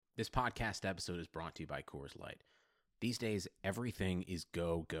This podcast episode is brought to you by Coors Light. These days, everything is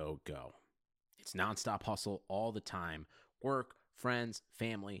go, go, go. It's nonstop hustle all the time. Work, friends,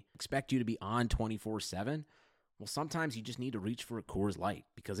 family expect you to be on 24/7. Well, sometimes you just need to reach for a Coors Light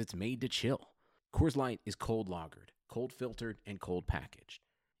because it's made to chill. Coors Light is cold lagered, cold filtered, and cold packaged.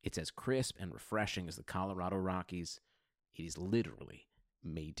 It's as crisp and refreshing as the Colorado Rockies. It is literally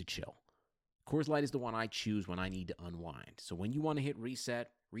made to chill. Coors Light is the one I choose when I need to unwind. So when you want to hit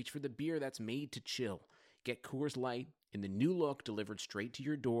reset, reach for the beer that's made to chill. Get Coors Light in the new look delivered straight to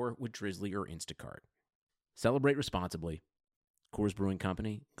your door with Drizzly or Instacart. Celebrate responsibly. Coors Brewing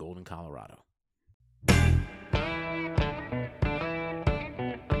Company, Golden, Colorado.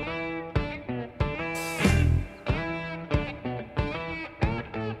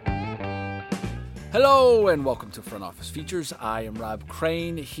 Hello and welcome to Front Office Features. I am Rob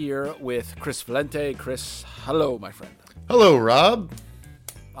Crane here with Chris Valente. Chris, hello, my friend. Hello, Rob.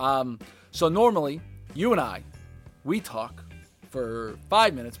 So normally, you and I, we talk for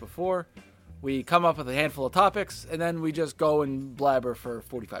 5 minutes before we come up with a handful of topics, and then we just go and blabber for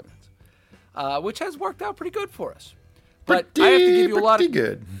 45 minutes, which has worked out pretty good for us. But I have to give you a lot of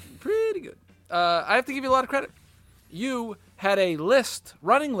pretty good. I have to give you a lot of credit. You had a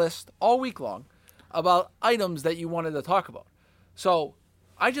running list all week long about items that you wanted to talk about. So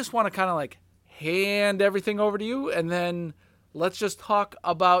I just want to kind of like hand everything over to you, and then let's just talk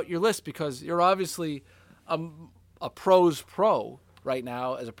about your list, because you're obviously a pro's pro right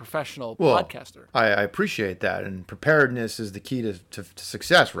now as a professional podcaster. I appreciate that, and preparedness is the key to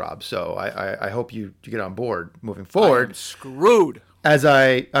success, Rob. So I hope you get on board moving forward. I'm screwed. As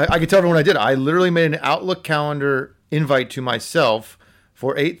I can tell everyone I did. I literally made an Outlook calendar invite to myself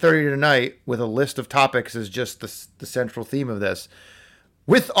for 8:30 tonight with a list of topics as just the central theme of this.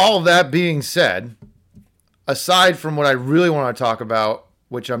 With all that being said, aside from what I really want to talk about,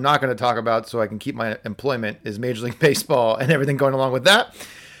 which I'm not going to talk about so I can keep my employment, is Major League Baseball and everything going along with that.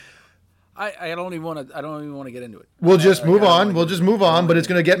 I don't even want to get into it. We'll just move on. We'll just move on, but it's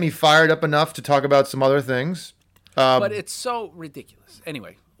going to get me fired up enough to talk about some other things. But it's so ridiculous.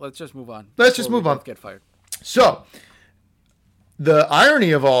 Anyway, let's just move on. Let's just move on. Get fired. So, the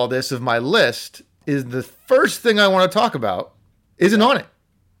irony of all this, of my list, is the first thing I want to talk about isn't on it.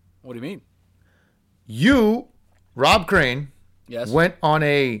 What do you mean? You, Rob Crane, yes, went on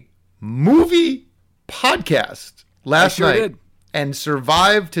a movie podcast last night did. And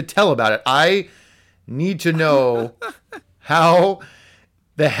survived to tell about it. I need to know how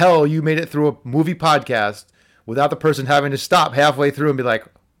the hell you made it through a movie podcast without the person having to stop halfway through and be like,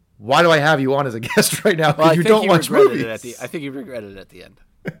 why do I have you on as a guest right now? Because you don't watch movies. I think you regretted it at the end.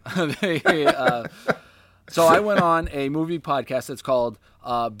 So I went on a movie podcast that's called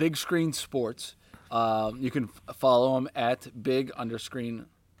Big Screen Sports. You can follow him at big underscore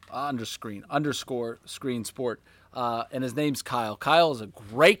screen sport. And his name's Kyle. Kyle is a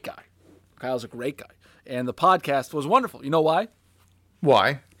great guy. And the podcast was wonderful. You know why?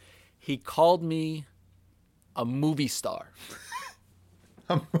 Why? He called me a movie star.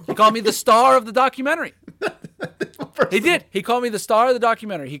 He called me the star of the documentary. He did. He called me the star of the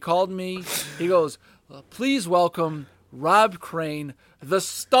documentary. He called me, he goes, please welcome Rob Crane, the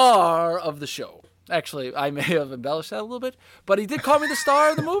star of the show. Actually, I may have embellished that a little bit, but he did call me the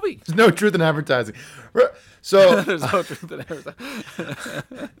star of the movie. There's no truth in advertising. So there's no truth in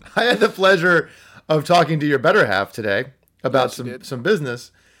advertising. I had the pleasure of talking to your better half today about some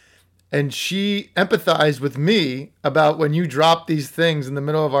business. And she empathized with me about when you drop these things in the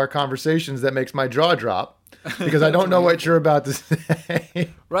middle of our conversations that makes my jaw drop, because I don't know what you're about to say.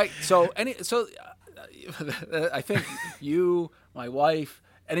 Right. So I think you, my wife,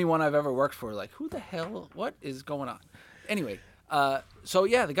 anyone I've ever worked for, like, who the hell, what is going on? Anyway, so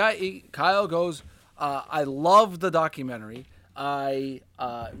yeah, the guy, Kyle goes, I love the documentary. You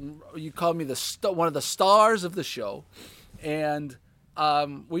called me one of the stars of the show. And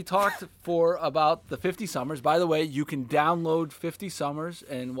we talked for about the 50 Summers. By the way, you can download 50 Summers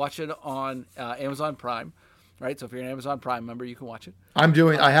and watch it on Amazon Prime, right? So if you're an Amazon Prime member, you can watch it. I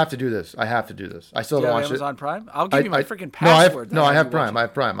have to do this. I still haven't watched it. Amazon Prime? I'll give you my freaking password. I have Prime.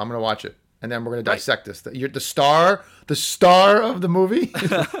 I'm going to watch it. And then we're going to dissect this. You're the star of the movie?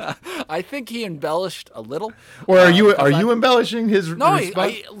 I think he embellished a little. Or are you embellishing his response?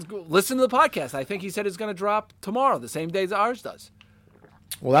 No, listen to the podcast. I think he said it's going to drop tomorrow, the same day as ours does.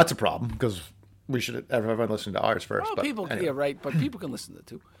 Well, that's a problem, because we should everyone listen to ours first. Well, but people, anyway. yeah, right, but people can listen to it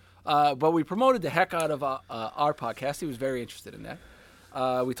too. But we promoted the heck out of our podcast. He was very interested in that.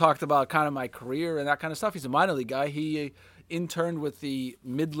 We talked about kind of my career and that kind of stuff. He's a minor league guy. He interned with the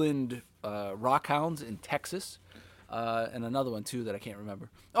Midland Rockhounds in Texas. and another one too that I can't remember.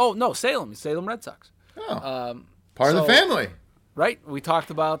 Oh no, Salem Red Sox. Oh, part of the family. Right. We talked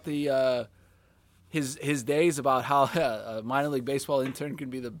about the his days about how a minor league baseball intern can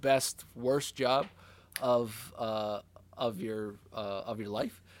be the worst job of your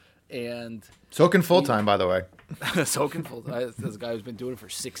life, and So can full time, by the way. so can full time. This guy who's been doing it for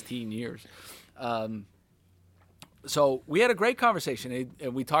 16 years. So we had a great conversation,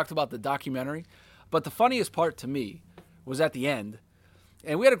 and we talked about the documentary. But the funniest part to me was at the end,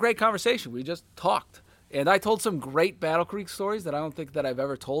 and we had a great conversation. We just talked, and I told some great Battle Creek stories that I don't think that I've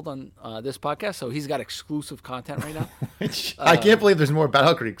ever told on this podcast. So he's got exclusive content right now. I can't believe there's more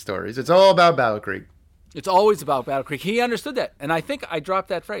Battle Creek stories. It's all about Battle Creek. It's always about Battle Creek. He understood that, and I think I dropped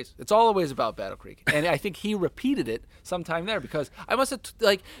that phrase. It's always about Battle Creek, and I think he repeated it sometime there because I must have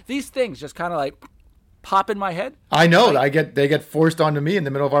these things just kind of like pop in my head. I know. Right? They get forced onto me in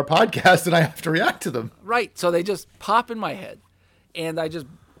the middle of our podcast, and I have to react to them. Right. So they just pop in my head, and I just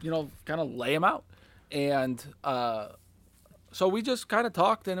kind of lay them out, and so we just kind of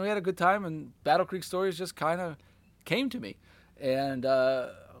talked, and we had a good time, and Battle Creek stories just kind of came to me, and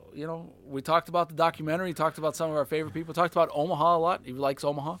we talked about the documentary, talked about some of our favorite people, talked about Omaha a lot. He likes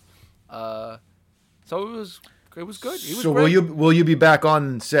Omaha, so it was good. He was so great. will you be back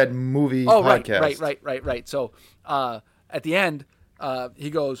on said movie podcast? Right. So at the end, he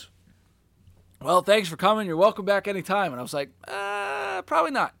goes, "Well, thanks for coming. You're welcome back anytime." And I was like,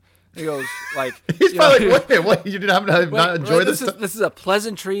 "Probably not." He goes, he's probably like, wait, you didn't have to not enjoy this? This is a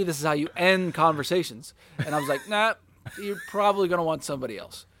pleasantry. This is how you end conversations. And I was like, nah, you're probably going to want somebody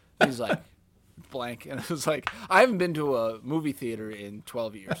else. He's like, blank. And it was like, I haven't been to a movie theater in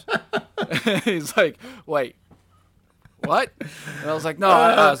 12 years. He's like, wait, what? And I was like, no,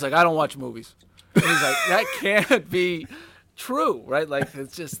 I don't watch movies. And he's like, that can't be true, right? Like,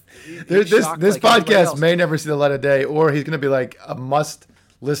 it's just this podcast may never see the light of day, or he's going to be like a must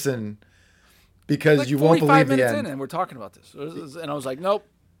listen because you won't believe the end. And we're talking about this, and I was like, nope.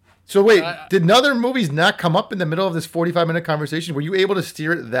 So wait, did other movies not come up in the middle of this 45-minute conversation? Were you able to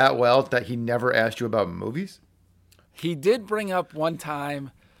steer it that well that he never asked you about movies? He did bring up one time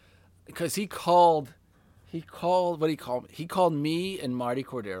because he called me and Marty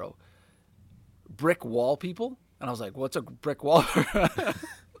Cordero brick wall people, and I was like, what's a brick wall?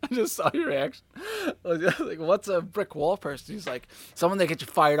 I just saw your reaction. I was like, what's a brick wall person? He's like, someone that gets you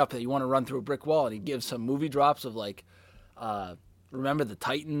fired up that you want to run through a brick wall. And he gives some movie drops of like, Remember the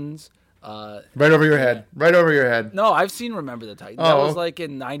Titans. Right over your head. Right over your head. No, I've seen Remember the Titans. That was like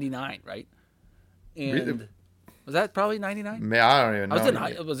in 99, right? And really? Was that probably 99? I don't even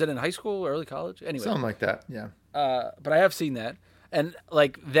know. Was it in high school or early college? Anyway. Something like that, yeah. But I have seen that. And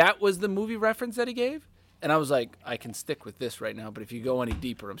like that was the movie reference that he gave. And I was like, I can stick with this right now, but if you go any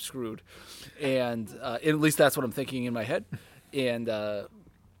deeper, I'm screwed. And at least that's what I'm thinking in my head. And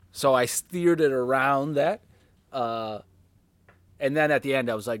so I steered it around that. And then at the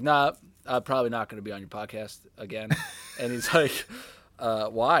end, I was like, nah, I'm probably not going to be on your podcast again. And he's like,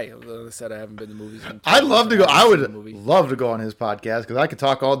 why? I said I haven't been to movies. I'd love to go. I would love to go on his podcast because I could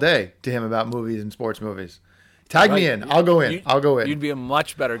talk all day to him about movies and sports movies. Tag me in. I'll go in. I'll go in. You'd be a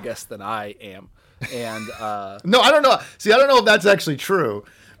much better guest than I am. And no, I don't know. See, I don't know if that's actually true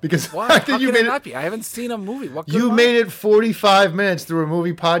because why? How can it not be? I haven't seen a movie. What you made it 45 minutes through a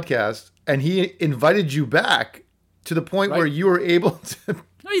movie podcast, and he invited you back to the point where you were able to.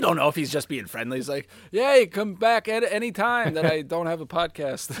 No, you don't know if he's just being friendly. He's like, yeah, you come back at any time that I don't have a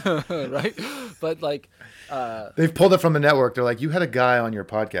podcast, right? But like, they've pulled it from the network. They're like, you had a guy on your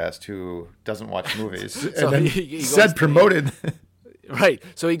podcast who doesn't watch movies, so and then he said promoted. Right.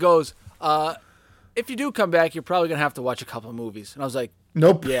 So he goes, if you do come back, you're probably gonna have to watch a couple of movies. And I was like,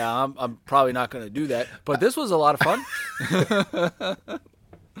 nope. Yeah, I'm probably not gonna do that. But this was a lot of fun.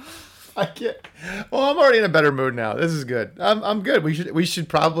 I can't. Well, I'm already in a better mood now. This is good. I'm good. We should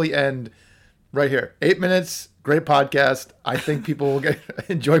probably end right here. 8 minutes. Great podcast. I think people will get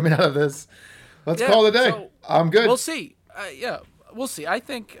enjoyment out of this. Let's call it a day. So I'm good. We'll see. We'll see. I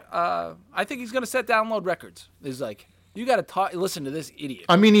think he's gonna set download records. He's like, you got to listen to this idiot.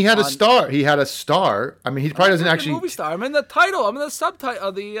 I mean, he had a star. He had a star. I mean, he probably doesn't actually. Movie star. I'm in the title. I'm in the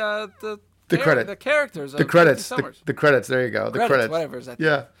subtitle. The credit. The characters. The credits. The credits. There you go. The credits. Whatever is that?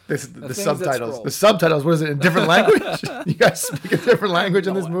 Yeah. The subtitles. The subtitles. What is it? In different language? You guys speak a different language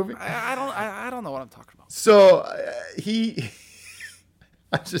in this movie? I don't know what I'm talking about. So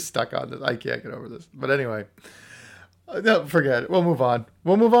I'm just stuck on this. I can't get over this. But anyway, No, forget it. We'll move on.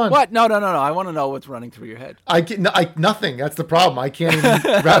 We'll move on. What? No. I want to know what's running through your head. Nothing. That's the problem. I can't even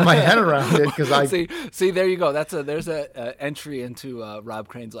wrap my head around it because I see. There you go. There's a entry into Rob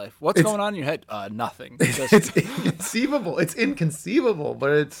Crane's life. What's going on in your head? Nothing. It's inconceivable. It's inconceivable,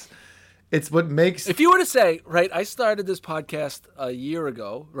 but it's what makes. If you were to say, right, I started this podcast a year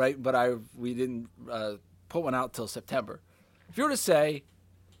ago, right, but we didn't put one out till September. If you were to say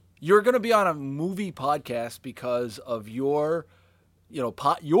you're going to be on a movie podcast because of your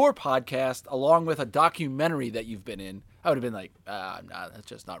podcast along with a documentary that you've been in, I would have been like, nah, that's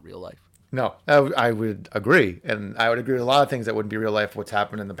just not real life. No, I would agree. And I would agree with a lot of things that wouldn't be real life, what's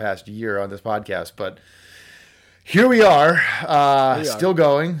happened in the past year on this podcast. But here we are, still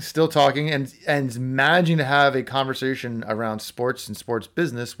going, still talking, and managing to have a conversation around sports and sports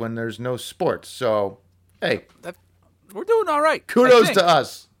business when there's no sports. So, hey. We're doing all right. Kudos to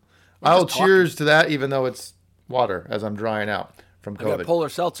us. I'll cheers to that, even though it's water as I'm drying out from COVID. I got Polar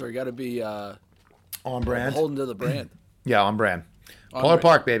Seltzer. You got to be on brand. Holding to the brand. Yeah, on brand. Polar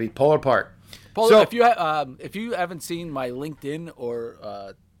Park, baby. Polar Park. So, if you haven't seen my LinkedIn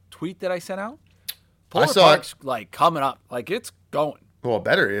or tweet that I sent out, Polar Park's like coming up. Like it's going. Well,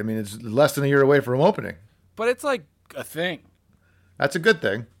 better. I mean, it's less than a year away from opening. But it's like a thing. That's a good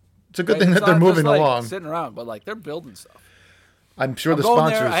thing. It's a good thing that they're moving along. Sitting around, but like they're building stuff. I'm sure the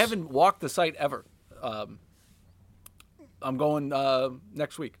sponsors. There. I haven't walked the site ever. I'm going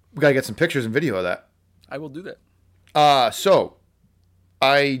next week. We gotta get some pictures and video of that. I will do that. So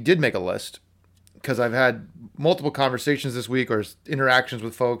I did make a list because I've had multiple conversations this week or interactions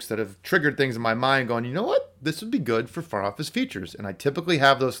with folks that have triggered things in my mind going, you know what? This would be good for front office features. And I typically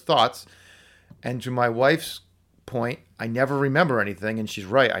have those thoughts. And to my wife's point, I never remember anything. And she's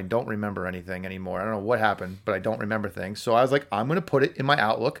right. I don't remember anything anymore. I don't know what happened, but I don't remember things. So I was like, I'm going to put it in my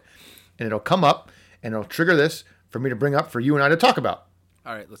Outlook and it'll come up and it'll trigger this for me to bring up for you and I to talk about.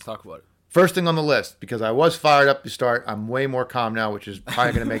 All right, let's talk about it. First thing on the list, because I was fired up to start. I'm way more calm now, which is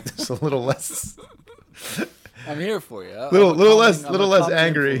probably going to make this a little less. I'm here for you. Little less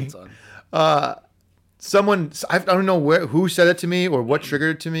angry. Someone, I don't know who said it to me or what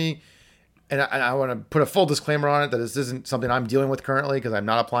triggered it to me. And I want to put a full disclaimer on it that this isn't something I'm dealing with currently because I'm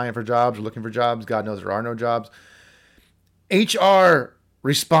not applying for jobs or looking for jobs. God knows there are no jobs. HR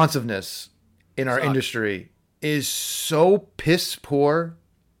responsiveness in our industry is so piss poor.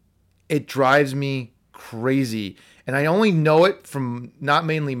 It drives me crazy. And I only know it from not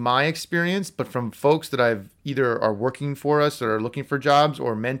mainly my experience, but from folks that I've either are working for us or are looking for jobs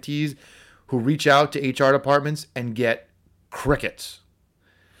or mentees who reach out to HR departments and get crickets.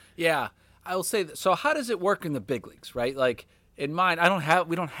 Yeah. I will say that. So how does it work in the big leagues, right? Like in mine,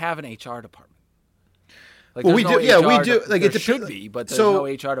 we don't have an HR department. Like, well, we do. Yeah, we do. Like it should be, but there's no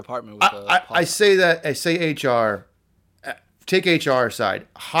HR department. With I say HR. Take HR aside.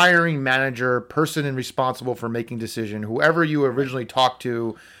 Hiring manager, person and responsible for making decision, whoever you originally talked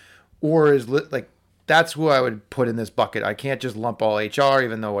to, or is like that's who I would put in this bucket. I can't just lump all HR,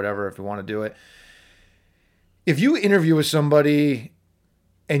 even though whatever if you want to do it. If you interview with somebody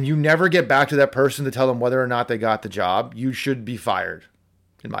and you never get back to that person to tell them whether or not they got the job, you should be fired,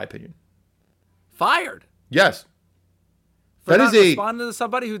 in my opinion. Fired? Yes. For not responding to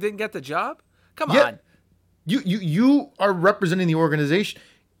somebody who didn't get the job? Come on. You are representing the organization.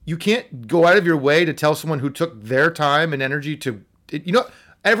 You can't go out of your way to tell someone who took their time and energy to,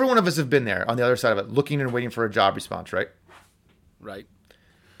 every one of us have been there on the other side of it, looking and waiting for a job response, right? Right.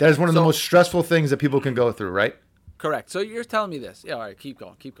 That is one of the most stressful things that people can go through, right? Correct. So you're telling me this. Yeah, all right, keep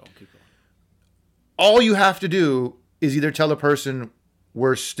going. All you have to do is either tell the person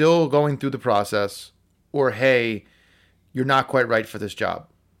we're still going through the process or, hey, you're not quite right for this job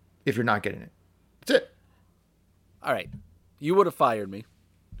if you're not getting it. That's it. All right. You would have fired me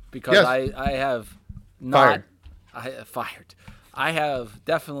because yes. I have not. Fired. I have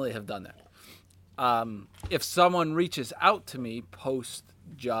definitely have done that. If someone reaches out to me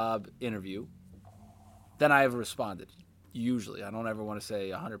post-job interview, then I have responded. Usually. I don't ever want to say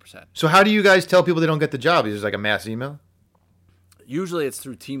 100%. So how do you guys tell people they don't get the job? Is it like a mass email? Usually it's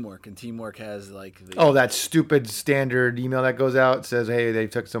through Teamwork, and Teamwork has like that stupid standard email that goes out says, "Hey, they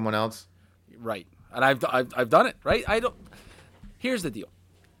took someone else." Right, and I've done it. Right, Here's the deal,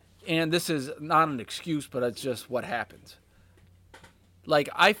 and this is not an excuse, but it's just what happens. Like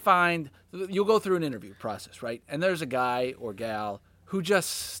I find you'll go through an interview process, right, and there's a guy or gal who just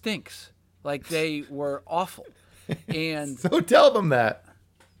stinks. Like they were awful, and so tell them that.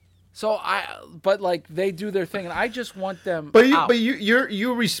 So but like they do their thing, and I just want them. But out. That's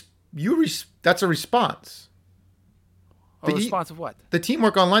a response. A response of what? The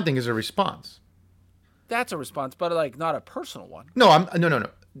Teamwork Online thing is a response. that's a response, but like not a personal one. No, no.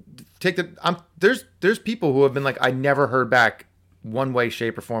 There's people who have been like, I never heard back one way,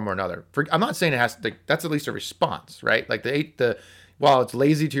 shape, or form or another. I'm not saying it has to. That's at least a response, right? Like while it's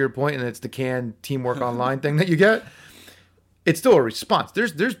lazy to your point, and it's the canned teamwork online thing that you get, it's still a response.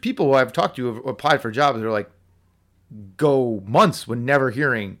 There's people who I've talked to who have applied for jobs that are like, go months when never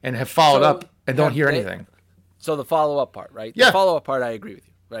hearing and have followed up and don't hear anything. So the follow-up part, right? Yeah. The follow-up part, I agree with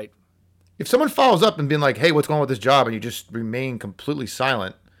you, right? If someone follows up and been like, hey, what's going on with this job? And you just remain completely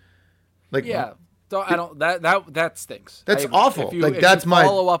silent. Like, yeah. That stinks. That's awful. If you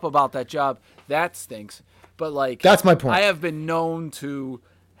follow up about that job, that stinks. But like, that's my point. I have been known to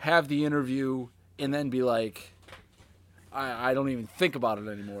have the interview and then be like, I don't even think about it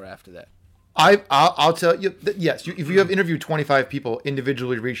anymore after that. I'll tell you that, yes, if you have interviewed 25 people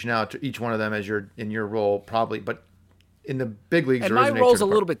individually reaching out to each one of them as you're in your role, probably, but in the big leagues, and my role's a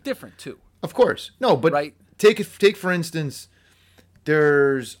little bit different too. Of course, no, but right? Take for instance,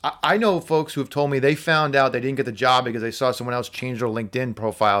 I know folks who have told me they found out they didn't get the job because they saw someone else change their LinkedIn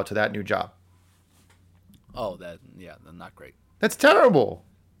profile to that new job. Oh, not great. That's terrible.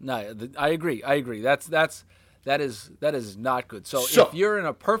 No, I agree. That is not good. So if you're in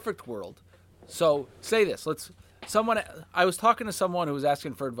a perfect world. So say this. I was talking to someone who was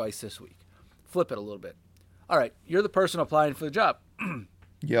asking for advice this week. Flip it a little bit. All right, you're the person applying for the job.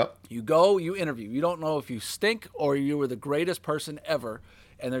 Yep. You go, you interview. You don't know if you stink or you were the greatest person ever,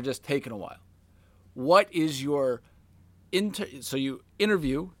 and they're just taking a while. What is your so you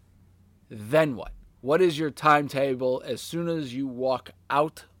interview, then what? What is your timetable as soon as you walk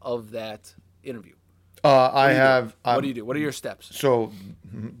out of that interview? What do you do? What are your steps? So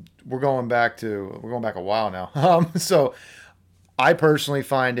we're going back a while now. So I personally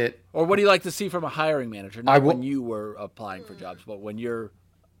find it. Or what do you like to see from a hiring manager? Not when you were applying for jobs, but when you're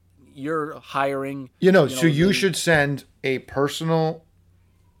hiring. So you should send a personal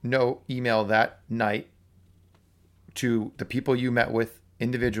note email that night to the people you met with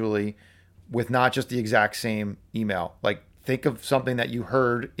individually, with not just the exact same email. Like, think of something that you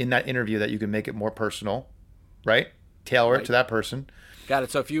heard in that interview that you can make it more personal, right? Tailor it to that person. Got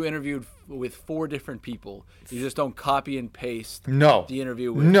it. So if you interviewed with 4 different people, you just don't copy and paste the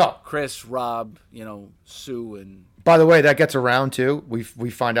interview with Chris, Rob, Sue, and... By the way, that gets around too. We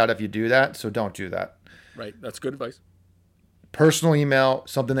find out if you do that, so don't do that. Right. That's good advice. Personal email,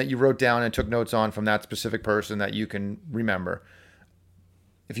 something that you wrote down and took notes on from that specific person that you can remember.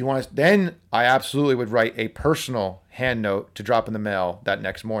 If you want to, then I absolutely would write a personal hand note to drop in the mail that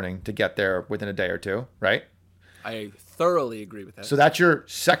next morning to get there within a day or two, right? I thoroughly agree with that. So that's your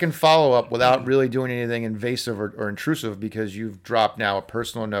second follow-up without really doing anything invasive or intrusive, because you've dropped now a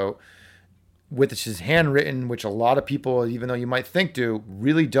personal note which is handwritten, which a lot of people, even though you might think do,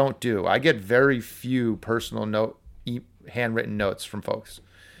 really don't do. I get very few personal handwritten notes from folks.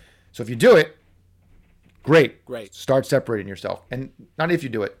 So if you do it, Great. Start separating yourself. And not if you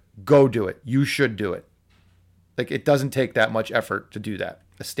do it, go do it. You should do it. Like, it doesn't take that much effort to do that.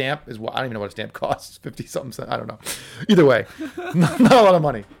 A stamp is what, I don't even know what a stamp costs. 50-something cents. I don't know. Either way, not a lot of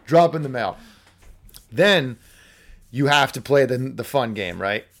money. Drop in the mail. Then you have to play the fun game,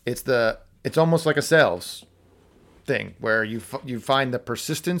 right? It's almost like a sales thing where you find the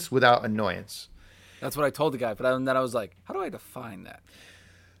persistence without annoyance. That's what I told the guy, but then I was like, how do I define that?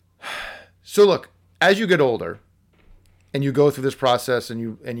 So look, as you get older and you go through this process and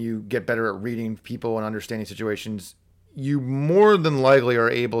you get better at reading people and understanding situations, you more than likely are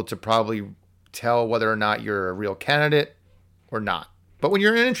able to probably tell whether or not you're a real candidate or not. But when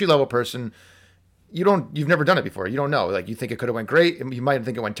you're an entry-level person, you've never done it before. You don't know. Like, you think it could have went great, and you might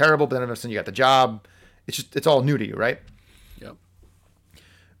think it went terrible, but then all of a sudden you got the job. It's all new to you, right? Yep.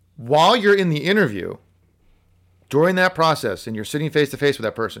 While you're in the interview, during that process, and you're sitting face-to-face with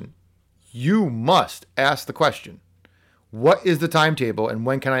that person, you must ask the question, what is the timetable and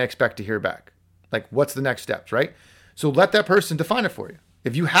when can I expect to hear back? Like, what's the next steps, right? So let that person define it for you.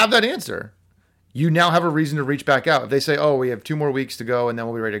 If you have that answer, you now have a reason to reach back out. If they say, oh, we have 2 more weeks to go and then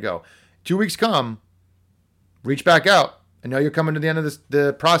we'll be ready to go. 2 weeks come, reach back out. I know you're coming to the end of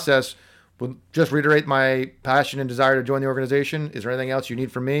the process. We'll just reiterate my passion and desire to join the organization. Is there anything else you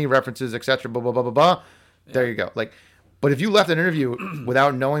need from me? References, etc. Blah, blah, blah, blah, blah. Yeah. There you go. But if you left an interview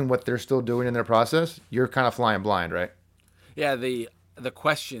without knowing what they're still doing in their process, you're kind of flying blind, right? Yeah, that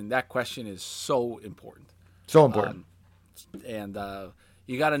question is so important. So important. And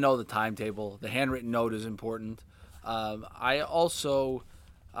you got to know the timetable. The handwritten note is important. I also,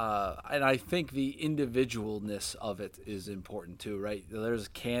 and I think the individualness of it is important too, right? There's a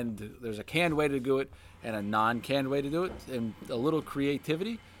canned way to do it and a non-canned way to do it, and a little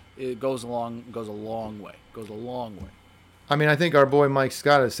creativity it goes a long way. Goes a long way. I mean, I think our boy Mike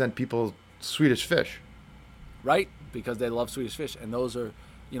Scott has sent people Swedish fish. Right? Because they love Swedish fish. And those are,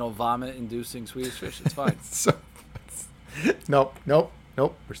 vomit-inducing Swedish fish. It's fine. So, nope.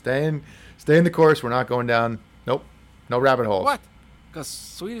 We're staying the course. We're not going down. Nope. No rabbit holes. What? Because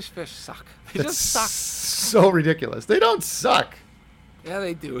Swedish fish suck. They That's just suck. So ridiculous. They don't suck. Yeah,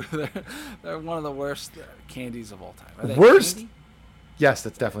 they do. They're one of the worst candies of all time. Are they Worst? candy? Yes,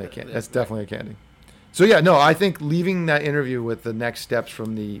 that's definitely a candy. That's definitely a candy. So yeah, no, I think leaving that interview with the next steps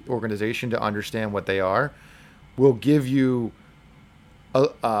from the organization to understand what they are will give you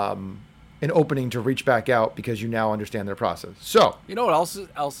an opening to reach back out because you now understand their process. So You know what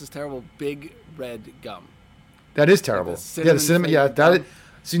else is terrible? Big red gum. that is terrible. The cinnamon Yeah, flavored that is, gum.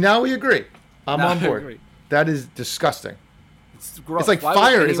 see, now we agree. I'm Now on I board. agree. That is disgusting. It's gross. It's like Why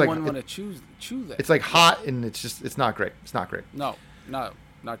fire. Would It's like- anyone want to chew that? It's like hot and it's not great. It's not great. No, not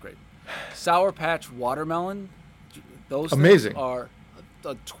great. Sour Patch watermelon. Those Amazing. things are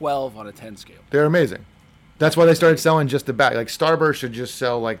a 12 on a 10 scale. They're amazing. That's why they started selling just the bag. Like Starburst should just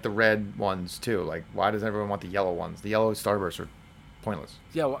sell like the red ones too. Like why does everyone want the yellow ones? The yellow Starbursts are pointless.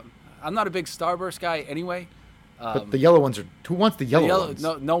 Yeah, well, I'm not a big Starburst guy anyway. But the yellow ones are. Who wants the yellow ones?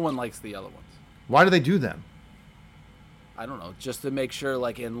 No one likes the yellow ones. Why do they do them? I don't know, just to make sure,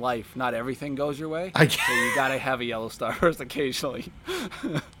 like in life, not everything goes your way. I So you gotta have a yellow Starburst occasionally.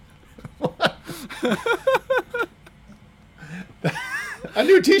 A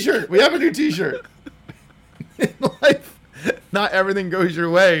new T-shirt. We have a new T-shirt. In life, not everything goes your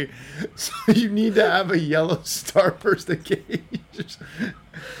way, so you need to have a yellow Starburst occasion.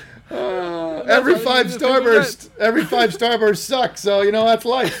 Every all you five need to think of Starburst, every five Starburst sucks. So that's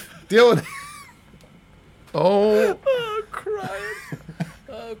life. Deal with it. Oh,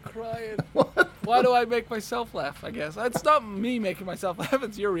 Oh, crying. Why do I make myself laugh, I guess? It's not me making myself laugh,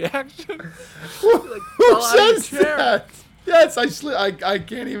 it's your reaction. who fell out of your says chair. that? Yes, I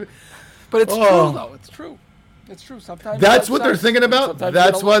can't even. But it's Oh. true, though. It's true. It's true. Sometimes That's life what they're sucks. thinking about? Sometimes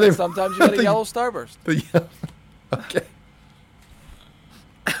That's you why get they- Sometimes you get a yellow Starburst. Okay.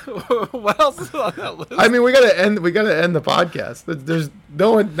 What else is on that list? I mean, we gotta end the podcast. There's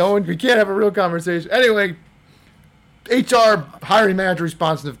no one. We can't have a real conversation. Anyway, HR hiring manager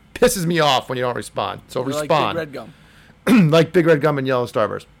responsive pisses me off when you don't respond. So You're respond. like Big Red Gum. Like Big Red Gum and Yellow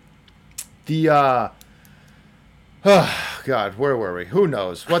Starburst. God, where were we? Who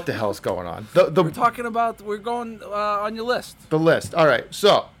knows? What the hell's going on? We're going on your list. The list. All right.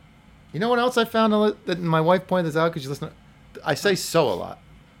 So, you know what else I found that my wife pointed this out because you listen. I say so a lot.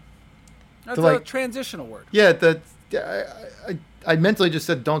 That's To, a like- transitional word. Yeah, I mentally just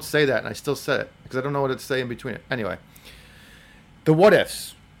said don't say that, and I still said it because I don't know what to say in between it. Anyway, the what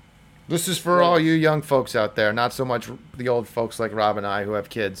ifs. This is for all you young folks out there, not so much the old folks like Rob and I who have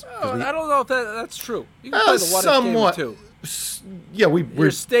kids. 'cause I don't know if that's true. You can play the what somewhat. if game too. Yeah,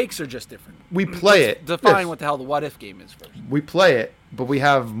 Your stakes are just different. we play it. Define Yes. what the hell the what if game is first. We play it, but we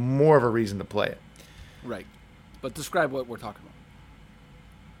have more of a reason to play it. Right. But describe what we're talking about.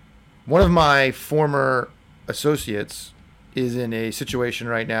 One of my former associates is in a situation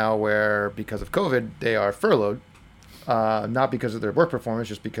right now where, because of COVID, they are furloughed. Not because of their work performance,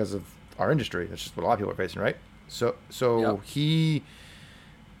 just because of our industry. That's just what a lot of people are facing, right? So Yep. he,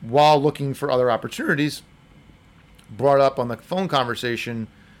 while looking for other opportunities, brought up on the phone conversation,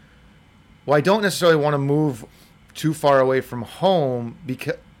 well, I don't necessarily want to move too far away from home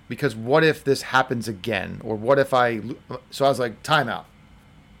because what if this happens again? Or what if so I was like, time out.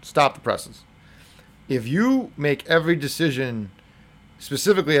 Stop the presses. If you make every decision,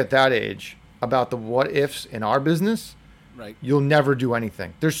 specifically at that age, about the what ifs in our business, Right. you'll never do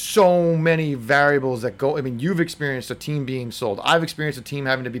anything. There's so many variables that go. I mean, you've experienced a team being sold. I've experienced a team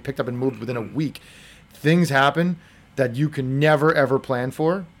having to be picked up and moved within a week. Things happen that you can never, ever plan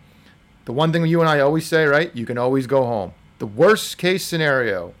for. The one thing you and I always say, right? You can always go home. The worst case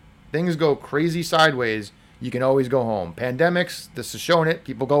scenario, things go crazy sideways, you can always go home. Pandemics, this is showing it,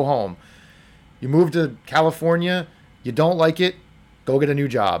 people go home. You move to California, you don't like it, go get a new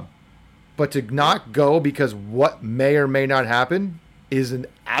job. But to not go because what may or may not happen is an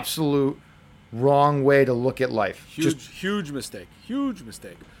absolute wrong way to look at life. Huge mistake. Huge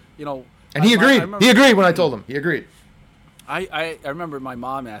mistake. And he agreed. He agreed when I told him. He agreed. I remember my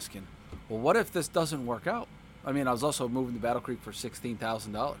mom asking, well, what if this doesn't work out? I mean, I was also moving to Battle Creek for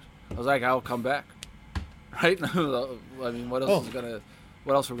 $16,000. I was like, I'll come back. Right? I mean, what else we're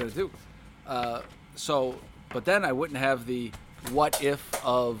gonna do? But then I wouldn't have the what if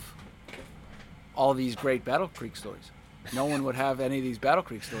of all these great Battle Creek stories. No one would have any of these Battle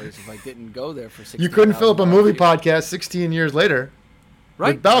Creek stories if I didn't go there for $16,000. You couldn't fill up a movie podcast 16 years later.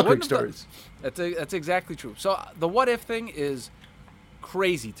 Right. with Battle I Creek wouldn't have done- stories. That's exactly true. So the what if thing is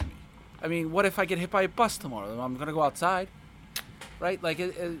crazy to me. I mean, what if I get hit by a bus tomorrow? I'm gonna go outside, right? Like,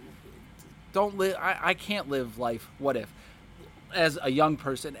 don't live. I can't live life. What if? As a young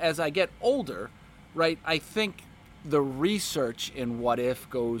person, as I get older, right? I think the research in what if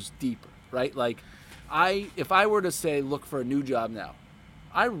goes deeper, right? Like, if I were to say look for a new job now,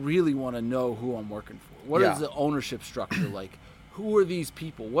 I really want to know who I'm working for. What is the ownership structure like? Who are these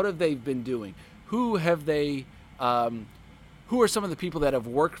people? What have they been doing? Who have they? Who are some of the people that have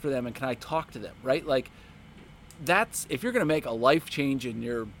worked for them, and can I talk to them? Right? Like, that's if you're going to make a life change in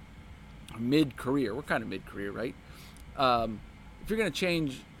your mid-career. We're kind of mid-career, right? If you're going to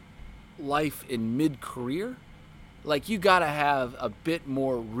change life in mid-career, like, you got to have a bit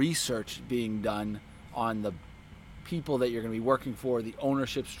more research being done on the people that you're going to be working for, the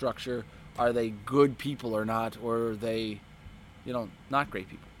ownership structure. Are they good people or not? Or are they, not great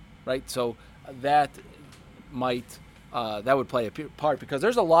people, right? So that would play a part, because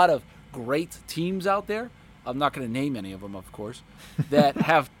there's a lot of great teams out there. I'm not going to name any of them, of course, that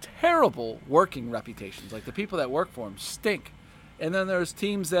have terrible working reputations. Like, the people that work for them stink. And then there's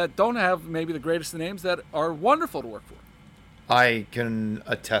teams that don't have maybe the greatest of names that are wonderful to work for. I can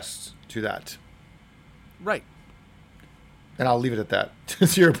attest to that. Right. And I'll leave it at that.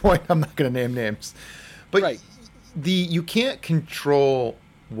 To your point, I'm not going to name names. But right. You can't control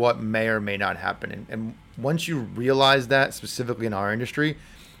what may or may not happen. And once you realize that, specifically in our industry,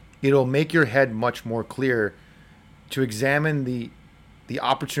 it'll make your head much more clear to examine the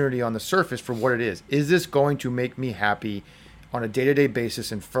opportunity on the surface for what it is. Is this going to make me happy on a day-to-day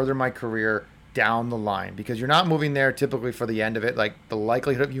basis and further my career down the line? Because you're not moving there typically for the end of it. Like, the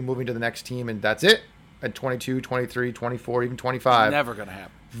likelihood of you moving to the next team and that's it at 22, 23, 24, even 25. Never going to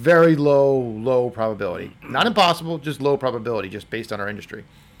happen. Very low probability. Not impossible, just low probability, just based on our industry.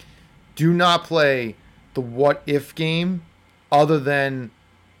 Do not play the what if game other than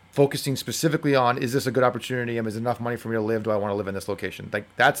focusing specifically on, is this a good opportunity? Is there enough money for me to live? Do I want to live in this location? Like,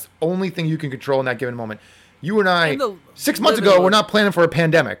 that's the only thing you can control in that given moment. You and I, 6 months ago, we're not planning for a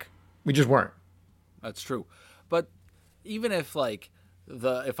pandemic. We just weren't. That's true. But even if,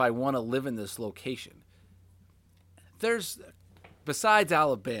 if I want to live in this location, there's, besides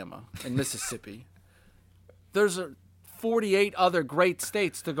Alabama and Mississippi, there's 48 other great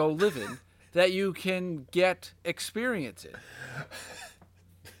states to go live in that you can get experience in.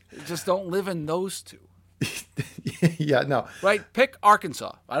 Just don't live in those two. Yeah, no. Right? Pick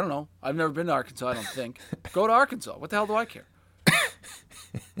Arkansas. I don't know. I've never been to Arkansas, I don't think. Go to Arkansas. What the hell do I care?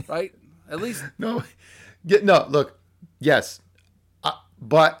 Right? At least. No. Look. Yes.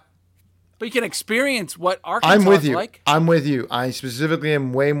 But you can experience what Arkansas I'm with is you. like. I'm with you. I specifically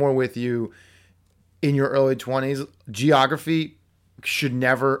am way more with you in your early 20s. Geography should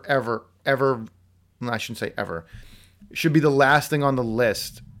never, ever, I shouldn't say ever, should be the last thing on the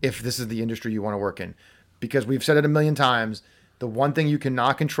list if this is the industry you want to work in. Because we've said it a million times, the one thing you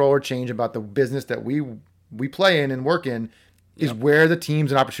cannot control or change about the business that we play in and work in is where the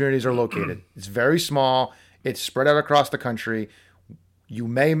teams and opportunities are located. It's very small. It's spread out across the country. You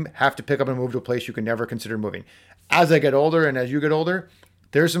may have to pick up and move to a place you can never consider moving. As I get older and as you get older,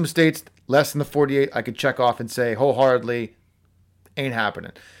 there's some states less than the 48 I could check off and say wholeheartedly, ain't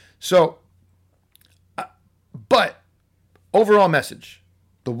happening. So, but overall message,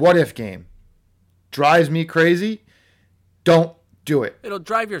 the what if game drives me crazy. Don't do it. It'll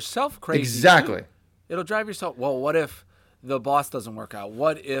drive yourself crazy. Exactly. Too. It'll drive yourself. Well, what if the boss doesn't work out?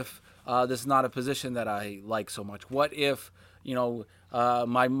 What if this is not a position that I like so much? What if,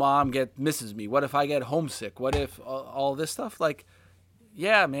 my mom misses me? What if I get homesick? What if all this stuff? Like,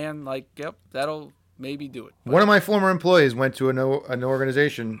 yeah, man, yep, that'll maybe do it. But one of my former employees went to an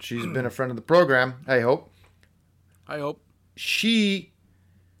organization. She's been a friend of the program. I hope. She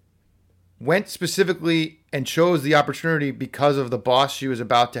went specifically and chose the opportunity because of the boss she was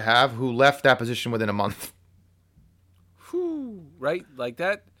about to have, who left that position within a month. Whew, right? Like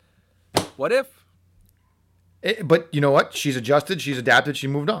that. What if? But you know what? She's adjusted. She's adapted. She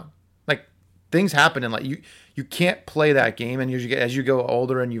moved on. Like, things happen, and you can't play that game. And as you go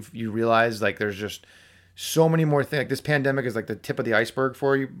older, and you realize there's just so many more things. Like, this pandemic is like the tip of the iceberg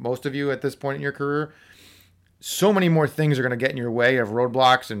for you, most of you at this point in your career. So many more things are going to get in your way of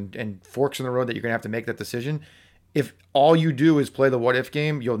roadblocks and forks in the road that you're going to have to make that decision. If all you do is play the what if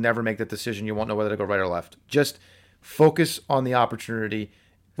game, you'll never make that decision. You won't know whether to go right or left. Just focus on the opportunity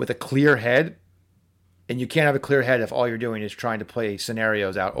with a clear head. And you can't have a clear head if all you're doing is trying to play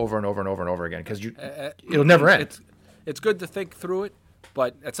scenarios out over and over and over again, because it'll never end. It's good to think through it,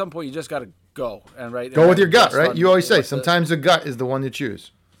 but at some point you just got to go and right. Go with your gut, right? On You always say what sometimes the gut is the one to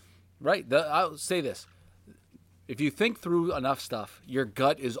choose. Right. I'll say this. If you think through enough stuff, your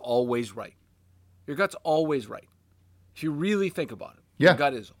gut is always right. Your gut's always right. If you really think about it, Yeah. your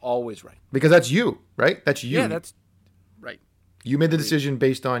gut is always right. Because that's you, right? That's you. Yeah, that's right. You made the decision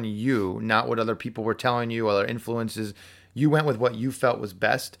based on you, not what other people were telling you, other influences. You went with what you felt was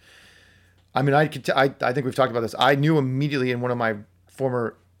best. I mean, I think we've talked about this. I knew immediately in one of my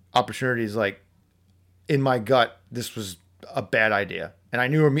former opportunities, like in my gut, this was a bad idea, and I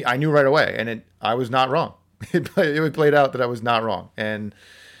knew right away, and I was not wrong. It played out that I was not wrong, and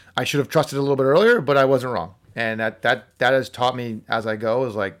I should have trusted a little bit earlier, but I wasn't wrong, and that has taught me as I go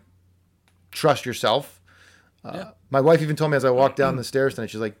is like trust yourself. My wife even told me as I walked down the stairs tonight,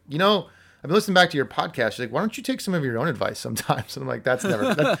 she's like, I've been listening back to your podcast. She's like, why don't you take some of your own advice sometimes? And I'm like, that's never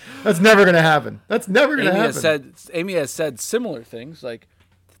going to happen. That's never going to happen. Amy has said similar things like,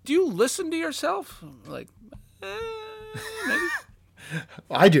 do you listen to yourself? I'm like, maybe.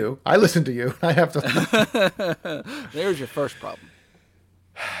 I do. I listen to you. I have to. There's your first problem.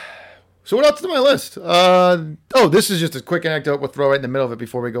 So what else is on my list? This is just a quick anecdote. We'll throw right in the middle of it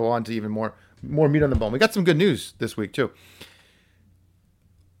before we go on to even more meat on the bone. We got some good news this week too.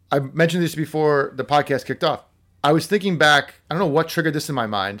 I mentioned this before the podcast kicked off. I was thinking back, I don't know what triggered this in my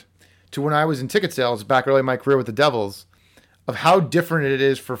mind, to when I was in ticket sales back early in my career with the Devils, of how different it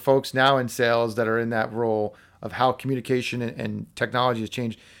is for folks now in sales that are in that role, of how communication and technology has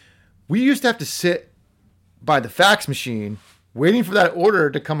changed. We used to have to sit by the fax machine waiting for that order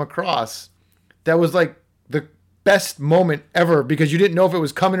to come across. That was like the best moment ever because you didn't know if it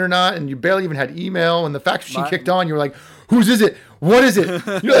was coming or not, and you barely even had email. When the fax machine kicked on, you were like, whose is it? What is it?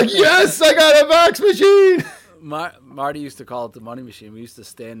 You're like, yes, I got a fax machine. Marty used to call it the money machine. We used to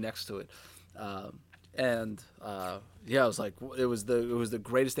stand next to it. It was like it was the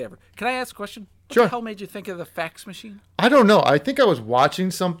greatest day ever. Can I ask a question? What Sure. the hell made you think of the fax machine? I don't know. I think I was watching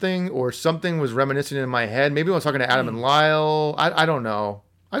something or something was reminiscent in my head. Maybe I was talking to Adam and Lyle. I don't know.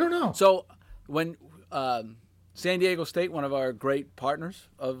 So when San Diego State, one of our great partners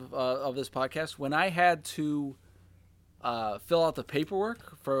of this podcast, when I had to fill out the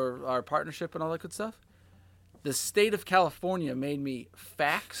paperwork for our partnership and all that good stuff, the state of California made me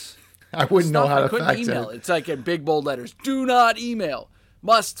fax. I wouldn't know how to I couldn't fax email. it. It's like in big bold letters. Do not email.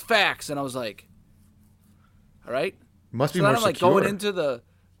 Must fax. And I was like, all right. Must be So more then I'm like secure. going into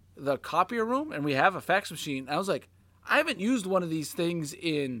the copier room, and we have a fax machine. I was like, I haven't used one of these things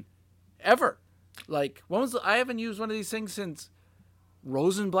in ever. Like, I haven't used one of these things since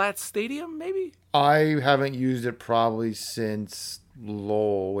Rosenblatt Stadium, maybe? I haven't used it probably since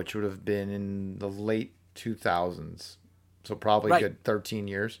Lowell, which would have been in the late 2000s. So probably Right. good 13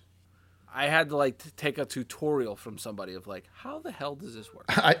 years. I had to take a tutorial from somebody of like, how the hell does this work?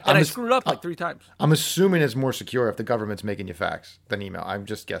 I screwed up like 3 times. I'm assuming it's more secure if the government's making you fax than email. I'm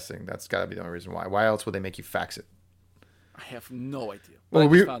just guessing. That's got to be the only reason why. Why else would they make you fax it? I have no idea. Well,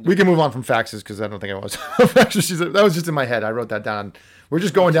 we can move on from faxes because I don't think it was. That was just in my head. I wrote that down. We're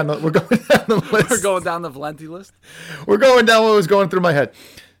going down the list. We're going down the Valenti list. We're going down what was going through my head.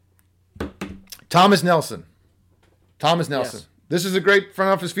 Thomas Nelson. Yes. This is a great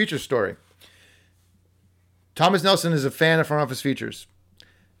front office features story. Thomas Nelson is a fan of front office features.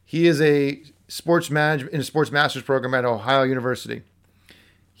 He is a sports master's program at Ohio University.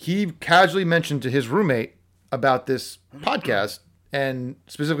 He casually mentioned to his roommate about this podcast and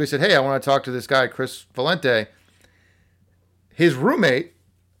specifically said, hey, I want to talk to this guy, Chris Valente. His roommate,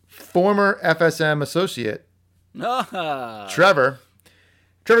 former FSM associate, Trevor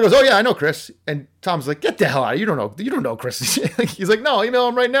goes, oh yeah, I know Chris. And Tom's like, get the hell out of here. You don't know Chris. He's like, no, email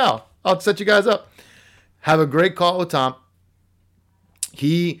him right now. I'll set you guys up. Have a great call with Tom.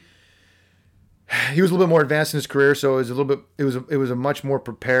 He was a little bit more advanced in his career, so it was a much more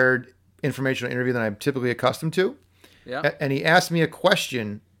prepared informational interview than I'm typically accustomed to. Yeah. And he asked me a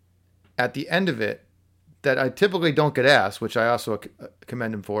question at the end of it that I typically don't get asked, which I also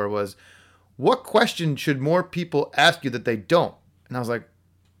commend him for, was, what question should more people ask you that they don't? And I was like,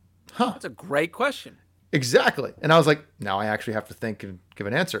 That's a great question. exactly. And I was like, now I actually have to think and give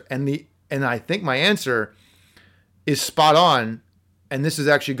an answer. And I think my answer is spot on. And this is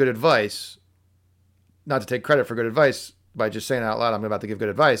actually good advice. Not to take credit for good advice by just saying it out loud, I'm about to give good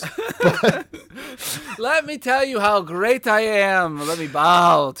advice. But Let me tell you how great I am. Let me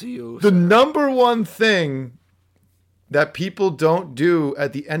bow to you. the number one thing that people don't do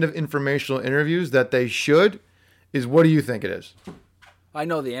at the end of informational interviews that they should is, what do you think it is? I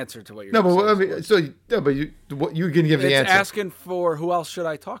know the answer to what you're No, but saying. you can give the It's answer. asking for who else should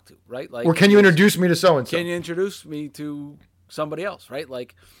I talk to, right? Like, Or can you introduce me to so and so? Can you introduce me to somebody else, right?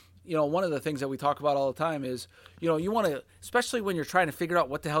 Like, one of the things that we talk about all the time is, you want to, especially when you're trying to figure out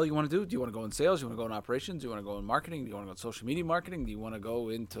what the hell you want to do. Do you want to go in sales? Do you want to go in operations? Do you want to go in marketing? Do you want to go in social media marketing? Do you want to go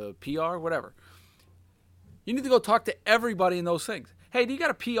into PR? Whatever. You need to go talk to everybody in those things. Hey, do you got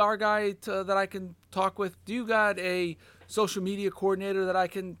a PR guy that I can talk with? Do you got a social media coordinator that I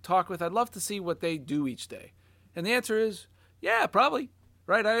can talk with? I'd love to see what they do each day. And the answer is, yeah, probably.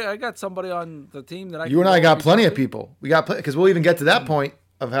 Right? I got somebody on the team that I can. You and I got plenty of people. We got because we'll even get to that point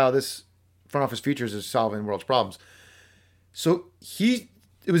of how this front office features is solving the world's problems. So it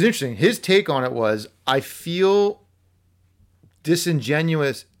was interesting. His take on it was, I feel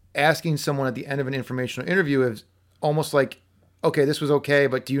disingenuous asking someone at the end of an informational interview is almost like, okay, this was okay,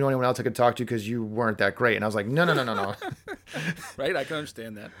 but do you know anyone else I could talk to because you weren't that great? And I was like, no. Right? I can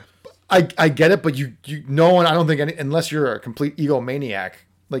understand that. I get it, but no one, I don't think unless you're a complete egomaniac,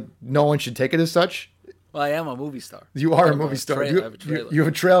 like no one should take it as such. Well, I am a movie star. You are a movie star. You have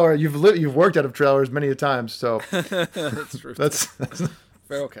a trailer. You've worked out of trailers many a times. So that's true. That's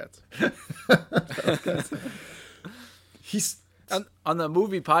Feral Cats. He's on the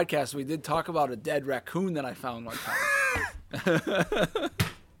movie podcast. We did talk about a dead raccoon that I found one time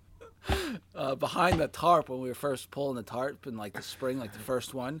behind the tarp when we were first pulling the tarp in like the spring, like the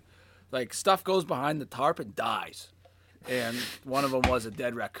first one. Like stuff goes behind the tarp and dies. And one of them was a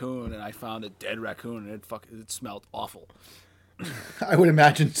dead raccoon, and I found a dead raccoon, and it smelled awful. I would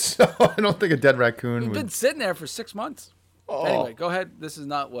imagine so. I don't think a dead raccoon We've been sitting there for 6 months. Oh. Anyway, go ahead. This is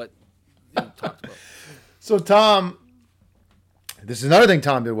not what you talked about. So Tom, this is another thing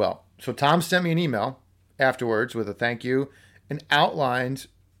Tom did well. So Tom sent me an email afterwards with a thank you and outlined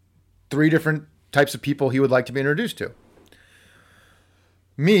 3 different types of people he would like to be introduced to.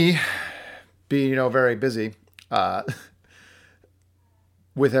 Me, being, very busy,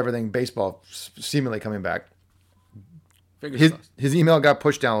 with everything baseball seemingly coming back, his email got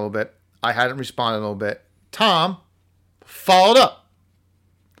pushed down a little bit. I hadn't responded a little bit. Tom followed up,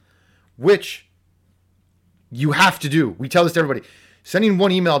 which you have to do. We tell this to everybody. Sending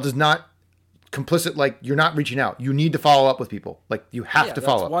one email does not complicit, like you're not reaching out. You need to follow up with people. Like you have to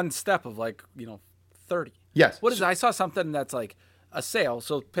follow up. One step of 30. Yes. What is it? I saw something that's like a sale.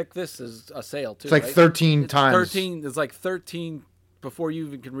 So pick this as a sale too. It's like 13 times. 13. It's like 13 before you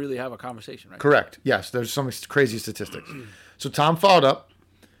even can really have a conversation, right? Correct. Yes. There's some crazy statistics. So Tom followed up.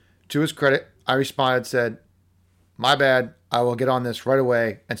 To his credit, I responded, said, my bad. I will get on this right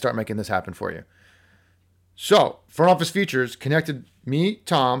away and start making this happen for you. So Front Office Features connected me,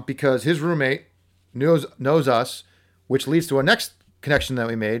 Tom, because his roommate knows us, which leads to a next connection that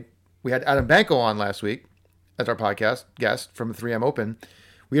we made. We had Adam Banco on last week as our podcast guest from the 3M Open.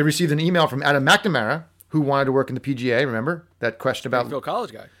 We had received an email from Adam McNamara, who wanted to work in the PGA. Remember that question about Springfield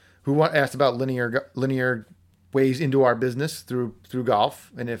College guy who asked about linear ways into our business through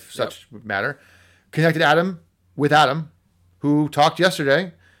golf, and if such would matter. Connected Adam with Adam, who talked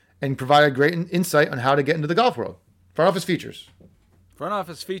yesterday and provided great insight on how to get into the golf world. Front Office Features. Front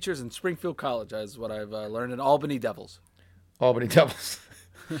Office Features in Springfield College is what I've learned in Albany Devils. Albany Devils.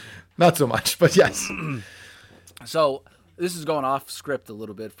 Not so much, but yes. So this is going off script a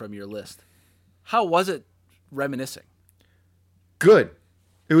little bit from your list. How was it reminiscing? Good.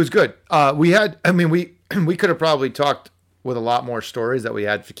 It was good. We could have probably talked with a lot more stories that we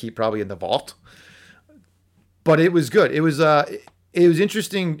had to keep probably in the vault, but it was good. It was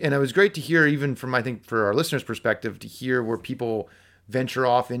interesting, and it was great to hear, even from, I think, for our listeners' perspective, to hear where people venture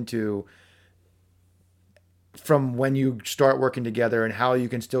off into from when you start working together and how you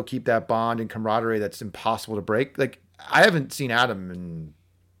can still keep that bond and camaraderie that's impossible to break. Like, I haven't seen Adam in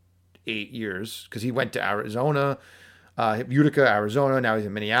 8 years because he went to Arizona, Utica, Arizona. Now he's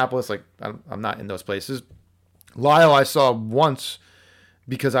in Minneapolis. Like, I'm not in those places. Lyle I saw once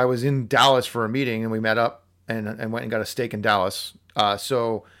because I was in Dallas for a meeting and we met up and went and got a steak in Dallas. But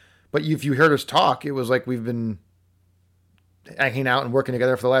if you heard us talk, it was like we've been hanging out and working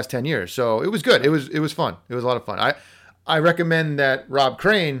together for the last 10 years. So it was good. It was fun. It was a lot of fun. I recommend that Rob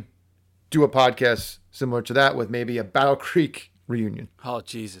Crane do a podcast similar to that with maybe a Battle Creek reunion. Oh,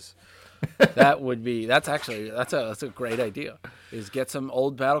 Jesus. That's a great idea, is get some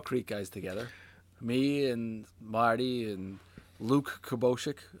old Battle Creek guys together. Me and Marty and Luke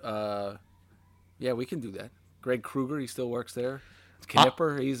Kuboshik. Yeah, we can do that. Greg Kruger, he still works there.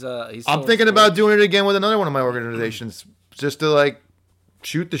 Knipper, he's I'm thinking about doing it again with another one of my organizations, just to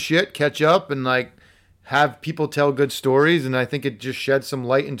shoot the shit, catch up, and have people tell good stories. And I think it just sheds some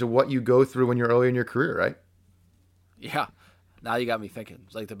light into what you go through when you're early in your career, right? Yeah. Now you got me thinking.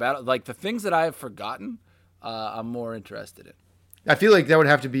 The things that I have forgotten, I'm more interested in. I feel like that would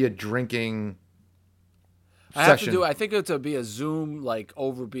have to be a drinking. I have to session. do. I think it'll be a Zoom like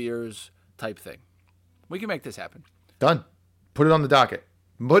over beers type thing. We can make this happen. Done. Put it on the docket.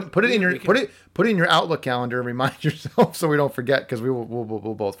 Put it in your we can- put it in your Outlook calendar and remind yourself so we don't forget, because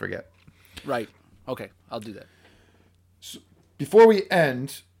we'll both forget. Right. Okay. I'll do that. Before we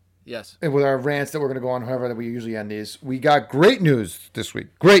end Yes. and with our rants that we're going to go on, however that we usually end these, we got great news this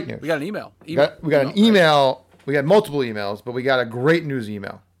week. Great news. We got an email. We got an email. We got multiple emails, but we got a great news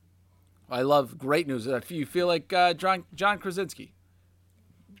email. I love great news. You feel like John Krasinski.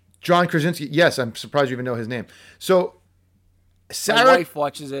 John Krasinski. Yes, I'm surprised you even know his name. So, My Sarah. wife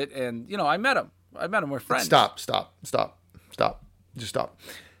watches it, and I met him. We're friends. Stop. Just stop.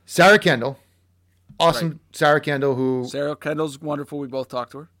 Sarah Kendall. Awesome Right. Sarah Kendall, who. Sarah Kendall's wonderful. We both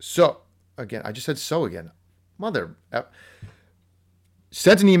talked to her. So, again, I just said so again. Mother.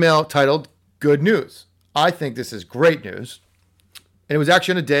 Sent an email titled Good News. I think this is great news. And it was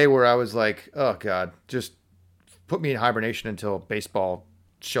actually on a day where I was like, oh, God, just put me in hibernation until baseball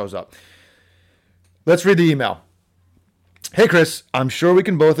shows up. Let's read the email. Hey, Chris, I'm sure we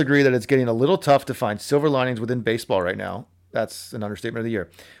can both agree that it's getting a little tough to find silver linings within baseball right now. That's an understatement of the year.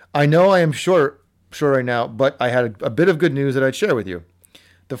 I know I am sure right now, but I had a bit of good news that I'd share with you.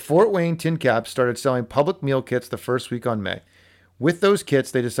 The Fort Wayne Tin Caps started selling public meal kits the first week on May. With those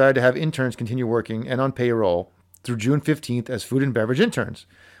kits, they decided to have interns continue working and on payroll through June 15th as food and beverage interns.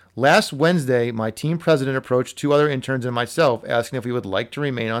 Last Wednesday, my team president approached 2 other interns and myself asking if we would like to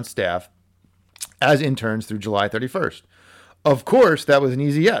remain on staff as interns through July 31st. Of course, that was an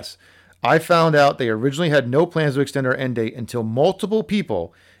easy yes. I found out they originally had no plans to extend our end date until multiple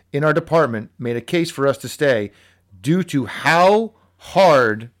people in our department made a case for us to stay due to how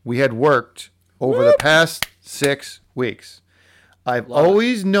hard we had worked over the past 6 weeks. I've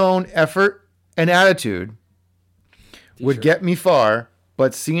always known effort and attitude would get me far,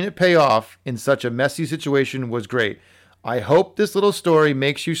 but seeing it pay off in such a messy situation was great. I hope this little story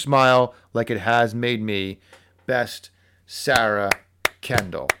makes you smile like it has made me. Best, Sarah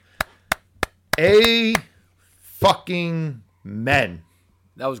Kendall. A fucking men.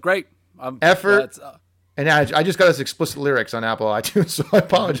 That was great. Effort. And I just got us explicit lyrics on Apple iTunes, so I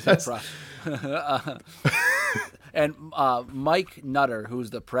apologize. And Mike Nutter, who's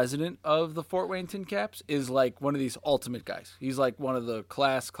the president of the Fort Wayne Tin Caps, is like one of these ultimate guys. He's like one of the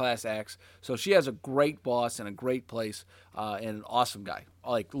class acts. So she has a great boss and a great place and an awesome guy.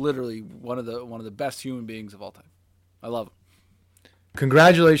 Like literally one of the best human beings of all time. I love him.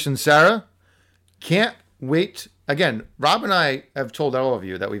 Congratulations, Sarah. Can't wait. Again, Rob and I have told all of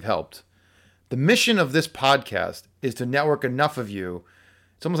you that we've helped. The mission of this podcast is to network enough of you.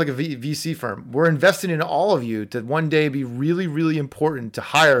 It's almost like a VC firm. We're investing in all of you to one day be really, really important to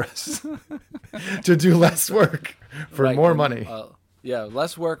hire us to do less work for more money.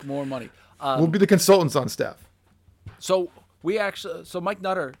 Less work, more money. We'll be the consultants on staff. So Mike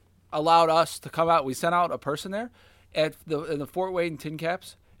Nutter allowed us to come out. We sent out a person there in the Fort Wayne Tin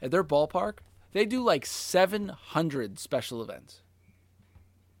Caps at their ballpark. They do like 700 special events.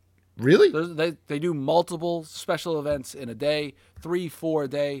 Really? They do multiple special events in a day, 3-4 a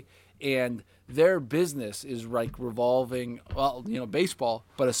day, and their business is like revolving, baseball,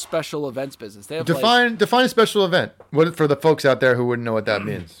 but a special events business. They have define a special event. What for the folks out there who wouldn't know what that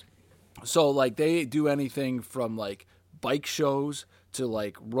means? So like they do anything from like bike shows to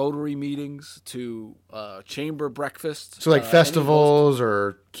like Rotary meetings to chamber breakfasts. So like festivals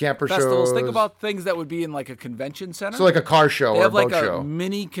or camper shows. Think about things that would be in like a convention center. So like a car show they or have a boat like show. a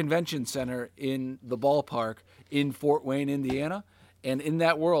mini convention center in the ballpark in Fort Wayne, Indiana. And in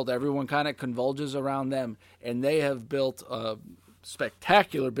that world, everyone kind of converges around them. And they have built a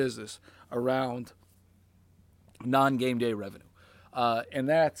spectacular business around non-game day revenue. And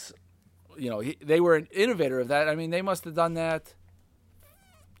that's, they were an innovator of that. I mean, they must have done that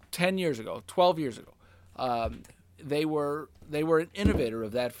 10 years ago, 12 years ago. They were an innovator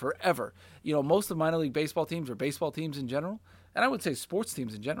of that forever. Most of minor league baseball teams or baseball teams in general, and I would say sports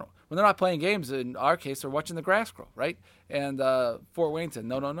teams in general, when they're not playing games, in our case, they're watching the grass grow, right? And Fort Wayne said,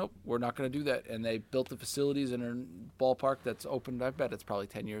 no, we're not going to do that. And they built the facilities in a ballpark that's opened, I bet it's probably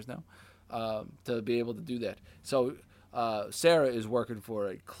 10 years now, to be able to do that. So Sarah is working for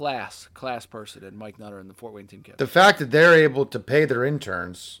a class person and Mike Nutter in the Fort Wayne Tin Caps. The fact that they're able to pay their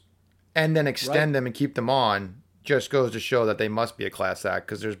interns and then extend them and keep them on just goes to show that they must be a class act,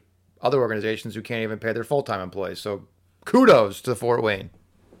 because there's other organizations who can't even pay their full-time employees. So kudos to Fort Wayne.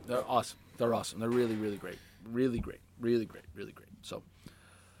 They're awesome. They're really, really great. Really great. So,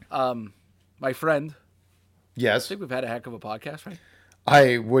 my friend, Yes, I think we've had a heck of a podcast, right?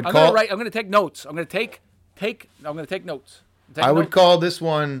 I would I'm call. going to take notes. I'm going to take notes. I would call this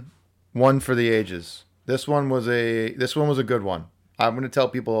one for the ages. This one was a good one. I'm going to tell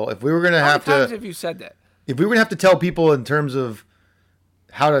people if we were going to How have many times to have you said that? if we were going to have to tell people in terms of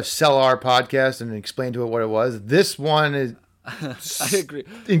how to sell our podcast and explain to it what it was, this one is I agree.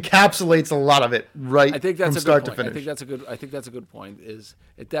 encapsulates a lot of it right I think that's from a start good to point. finish. I think that's a good point. Is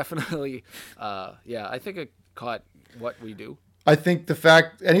it definitely? I think it caught what we do. I think the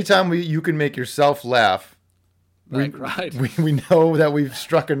fact anytime you can make yourself laugh, I cried. we know that we've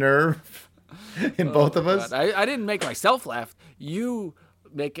struck a nerve in both of us. God. I didn't make myself laugh. You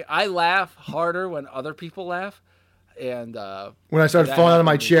make it. I laugh harder when other people laugh, and When I started that falling out of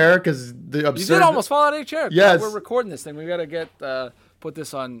my happened to me. chair because the absurd. you did almost fall out of your chair. Yes. We're recording this thing. We got to get put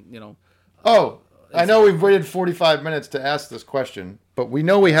this on. Oh, I know we've waited 45 minutes to ask this question, but we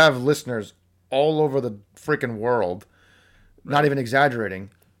know we have listeners all over the freaking world. Not even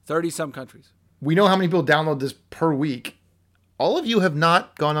exaggerating. 30-some countries. We know how many people download this per week. All of you have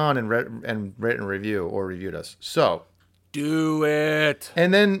not gone on and written a review or reviewed us. So, Do it.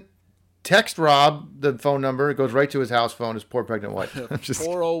 and then text Rob the phone number. It goes right to his house phone. His poor pregnant wife. Just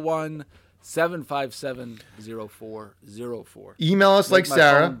 401-757-0404. email us like My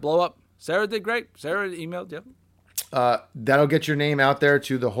Sarah. phone blow up. Sarah did great. Sarah emailed. Yep. That'll get your name out there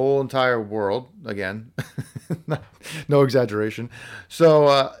to the whole entire world again. No exaggeration.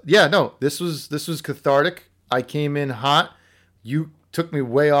 So this was cathartic. I came in hot. You took me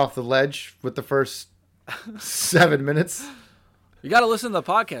way off the ledge with the first 7 minutes. You got to listen to the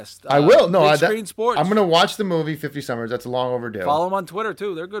podcast. I will. No, Big Screen Sports. I'm gonna watch the movie 50 Summers. That's long overdue. Follow them on Twitter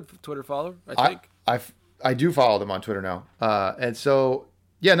too. They're good Twitter follower. I think. I do follow them on Twitter now. And so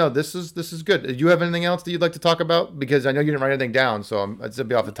this is good. Do you have anything else that you'd like to talk about? Because I know you didn't write anything down, so it's gonna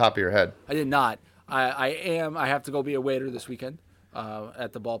be off the top of your head. I did not. I have to go be a waiter this weekend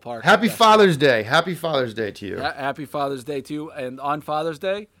at the ballpark. Happy Father's Day. Happy Father's Day to you. Happy Father's Day to you. And on Father's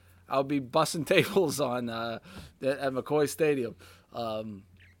Day, I'll be bussing tables on at McCoy Stadium. But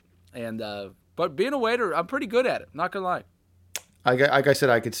being a waiter, I'm pretty good at it. Not gonna lie. Like I said,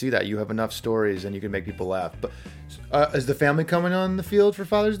 I could see that you have enough stories and you can make people laugh. But is the family coming on the field for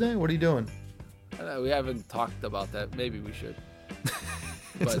Father's Day? What are you doing? We haven't talked about that. Maybe we should.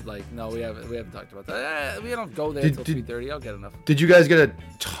 But no, we haven't talked about that. We don't go there until 3:30. I'll get enough. Did you guys get a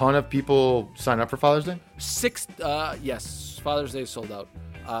ton of people sign up for Father's Day? Yes, Father's Day is sold out.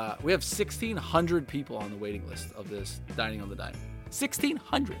 We have 1,600 people on the waiting list of this Dining on the Dime.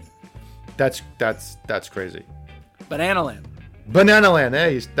 1,600. That's crazy. Banana Land. Banana Land.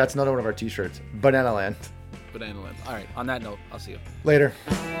 Hey, that's another one of our T-shirts. Banana Land. Banana Land. All right. On that note, I'll see you Later.